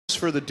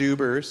for the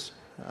doobers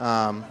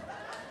and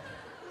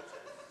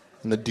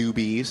the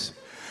doobies.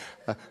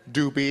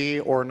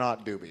 Doobie or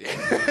not doobie.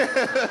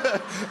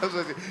 That's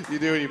what you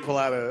do when you pull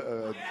out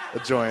a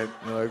joint.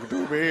 You're like,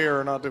 doobie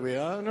or not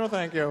doobie? No,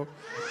 thank you.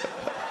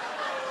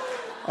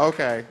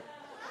 Okay.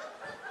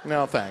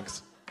 No,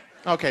 thanks.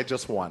 Okay,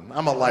 just one.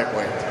 I'm a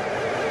lightweight.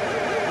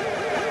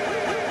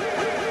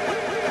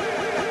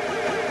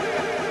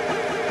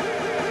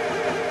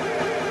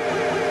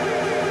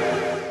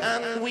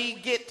 And we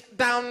get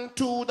down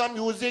to the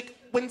music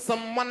when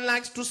someone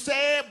likes to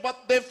say what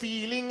they're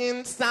feeling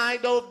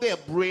inside of their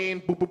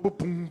brain. Boom, boom, boom,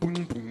 boom, boom,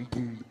 boom,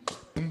 boom.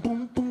 Boom,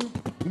 boom, boom,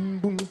 boom,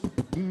 boom, boom,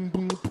 boom,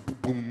 boom,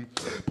 boom.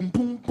 Boom,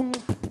 boom, boom,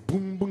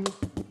 boom, boom,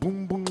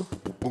 boom, boom,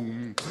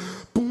 boom.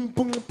 Boom,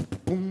 boom,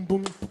 boom,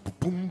 boom,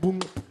 boom, boom,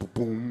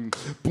 boom.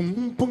 Boom,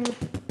 boom,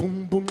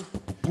 boom, boom,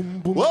 boom,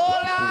 boom.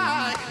 Oh,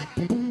 like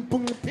in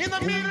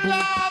the middle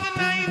of the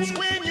night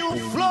when you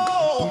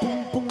flow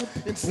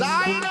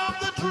inside of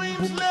the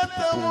dreams, let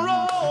them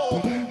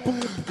roll.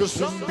 'Cause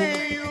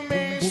someday you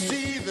may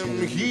see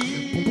them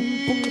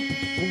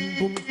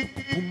here.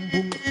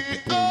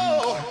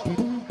 Oh,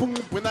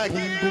 when I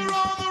hear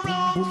all the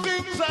wrong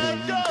things I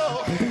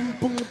go.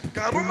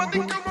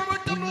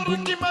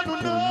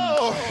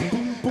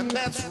 And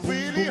that's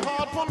really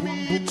hard for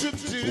me to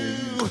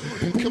do.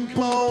 Come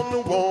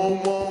on,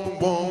 wom, wom,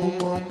 wom,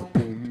 wom.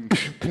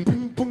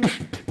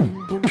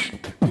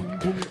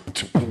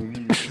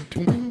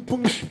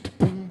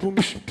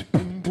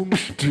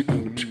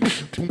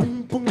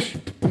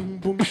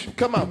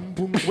 Come on,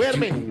 wait a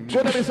minute.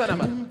 Go to me,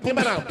 cinnamon. Give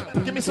me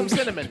around. Give me some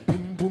cinnamon.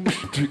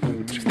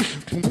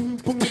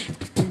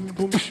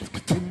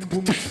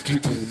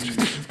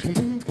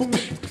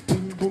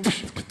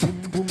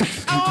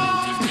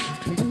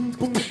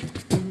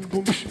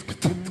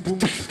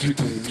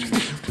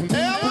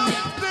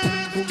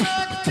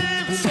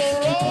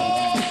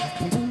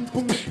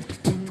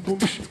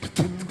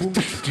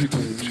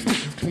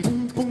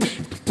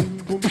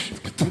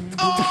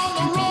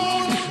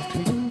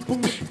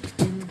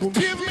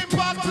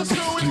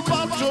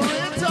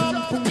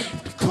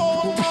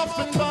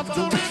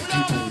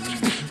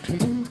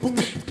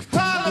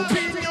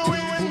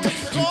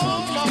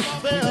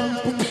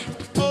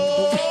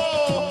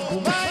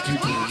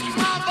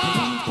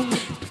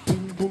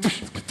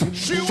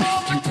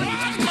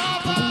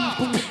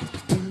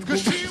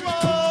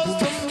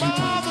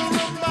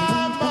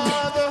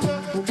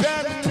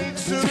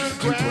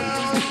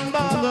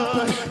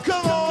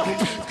 Come on,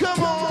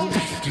 come on.